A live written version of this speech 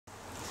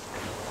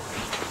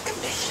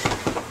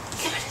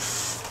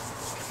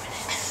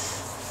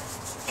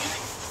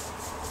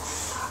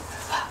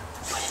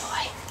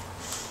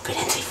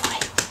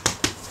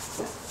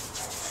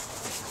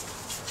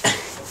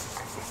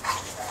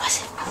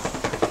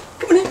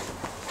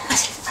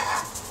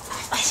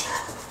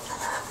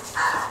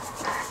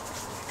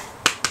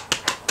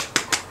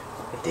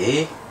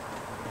Ready?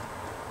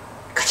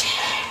 Gotcha.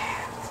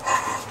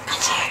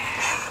 Gotcha.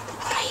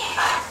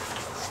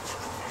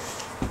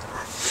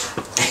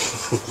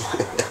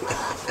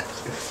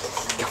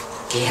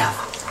 Get up.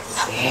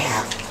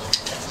 Yeah.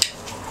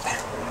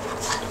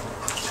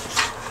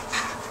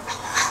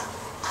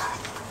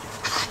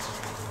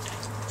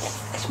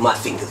 It's my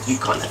fingers. You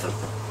can't have them.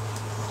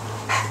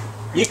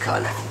 You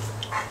can't have them.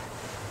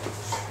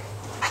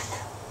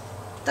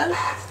 Don't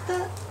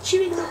start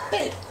chewing the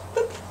bed.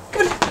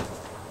 Come on.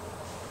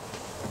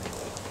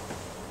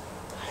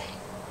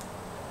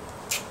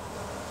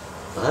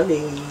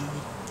 Marley.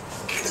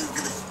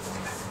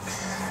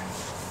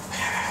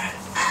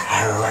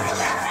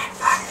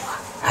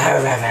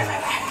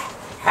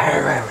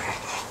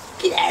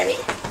 Get out of it.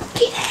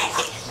 Get out of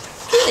it.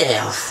 Get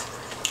off.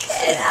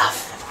 Get off.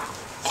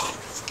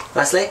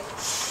 Marley?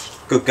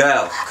 Good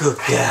girl. Good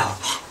girl.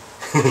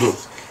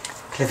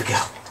 Clever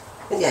girl.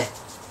 Yeah.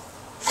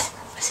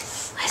 Where's it?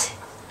 Where's it?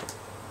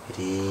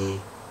 Ready?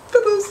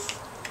 Boop boop.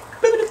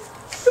 Boop boop.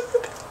 Boop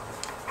boop.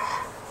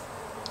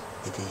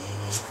 Ready?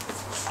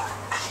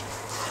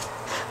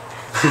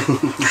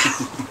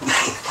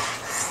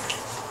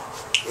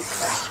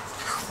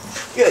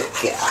 Good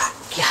girl.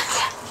 Yeah,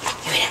 yeah.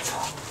 Give me that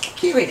paw.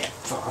 Give me that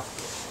paw.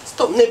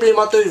 Stop nibbling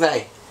my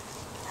duvet.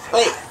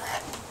 Wait.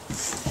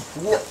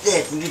 Not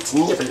there for you to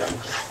nibble on.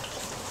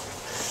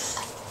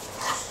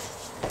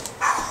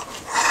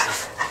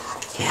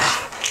 Yeah.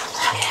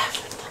 Yeah.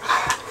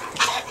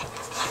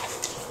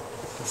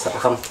 Sợ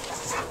không?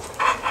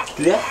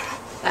 Lía.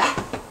 À.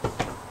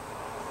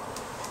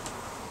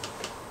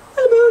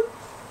 Hello.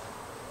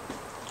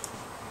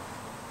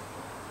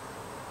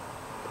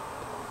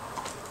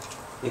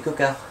 You good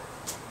girl.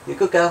 You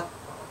good girl.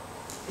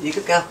 You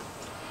good girl.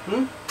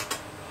 Hmm?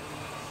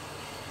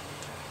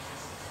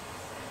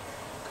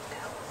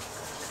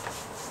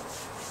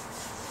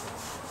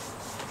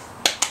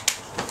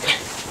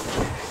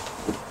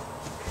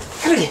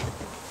 Come here.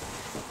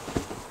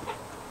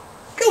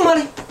 Come on,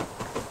 Marley.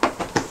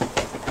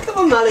 Come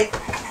on, Marley.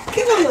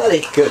 Come on,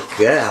 Marley. Good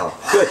girl.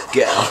 Good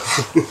girl.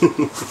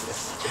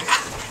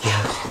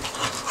 Yeah.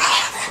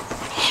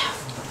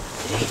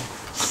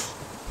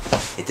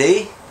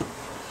 Ready?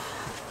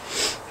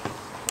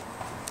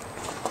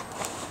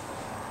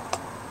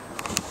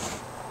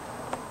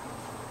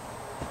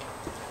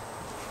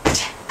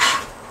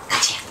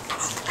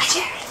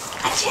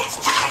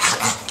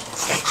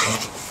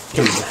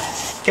 Come on.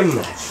 Come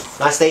on.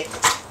 Nicely.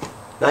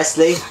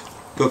 Nicely.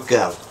 Good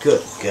girl.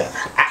 Good girl.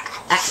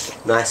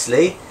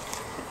 Nicely.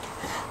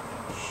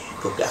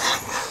 Good girl.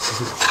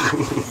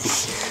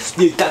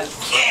 You don't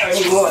care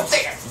anymore, do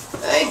you?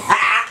 Hey?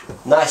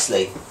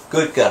 Nicely.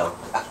 Good girl.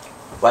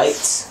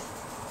 Wait.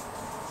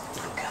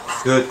 Good girl.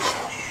 Good.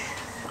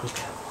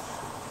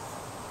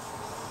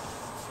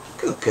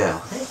 Good girl. Good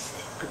girl.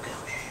 Good girl.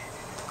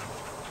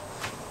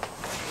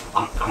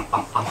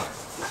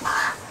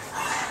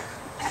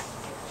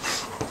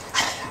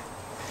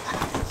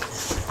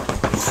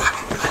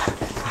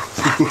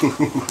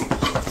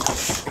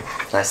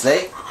 Nicely.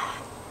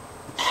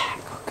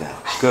 Good girl.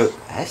 Good.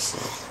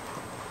 Excellent.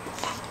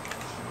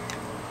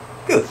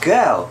 Good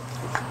girl.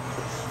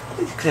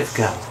 Good clever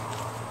girl.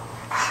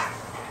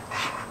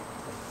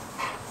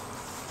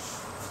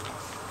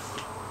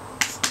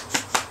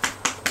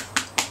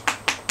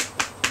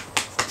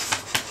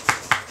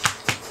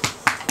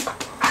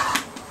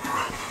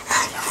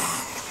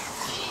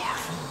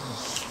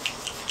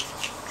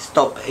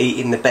 Stop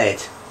eating the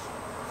bed.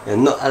 You're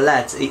not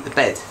allowed to eat the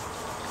bed.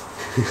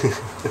 Do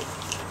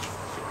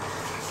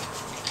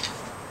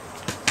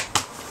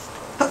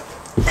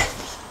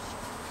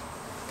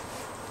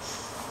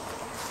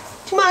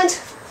you mind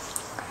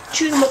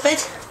chewing my bed?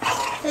 What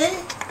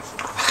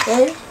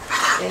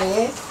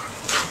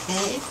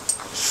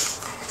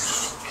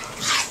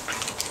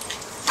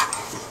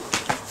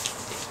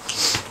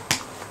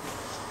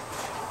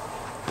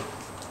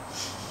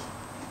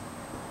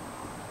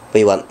do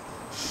you want? What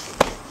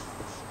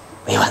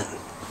do you want?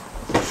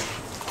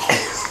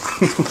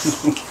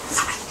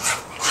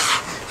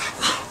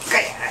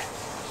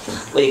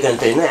 What are you going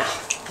to do now?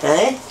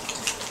 Eh?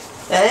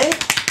 Eh?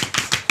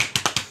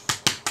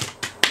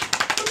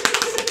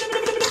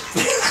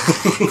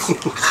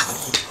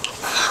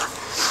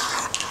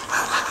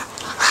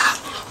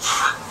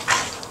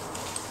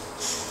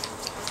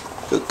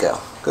 Good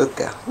girl, good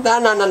girl. No,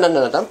 no, no, no,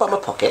 no, don't bite my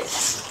pocket.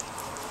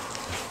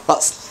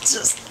 That's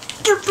just...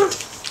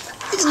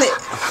 Isn't it?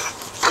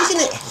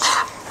 Isn't it?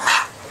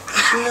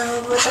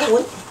 No, I don't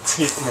want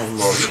teeth no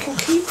more. You can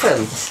keep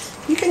them.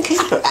 You can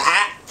keep them.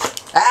 Ah!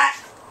 Ah!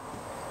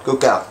 Good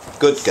girl.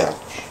 Good girl.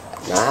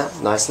 Nah,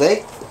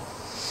 nicely.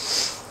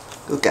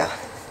 Good girl.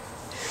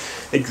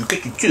 And you're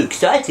getting too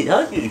excited,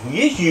 aren't you?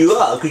 Yes, you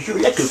are, because you're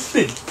like a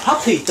big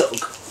puppy dog.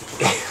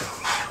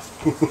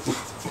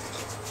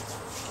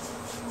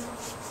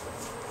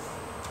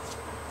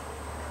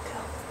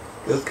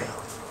 Good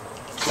girl.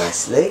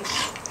 Nicely.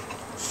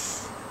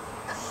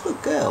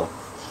 Good girl.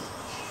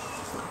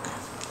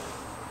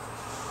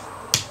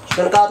 You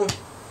going to garden?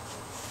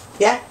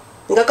 Yeah?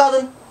 You going to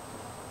garden?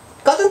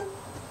 Garden?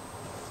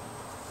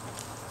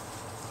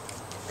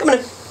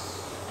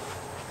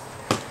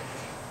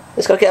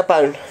 Let's go get a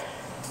bone.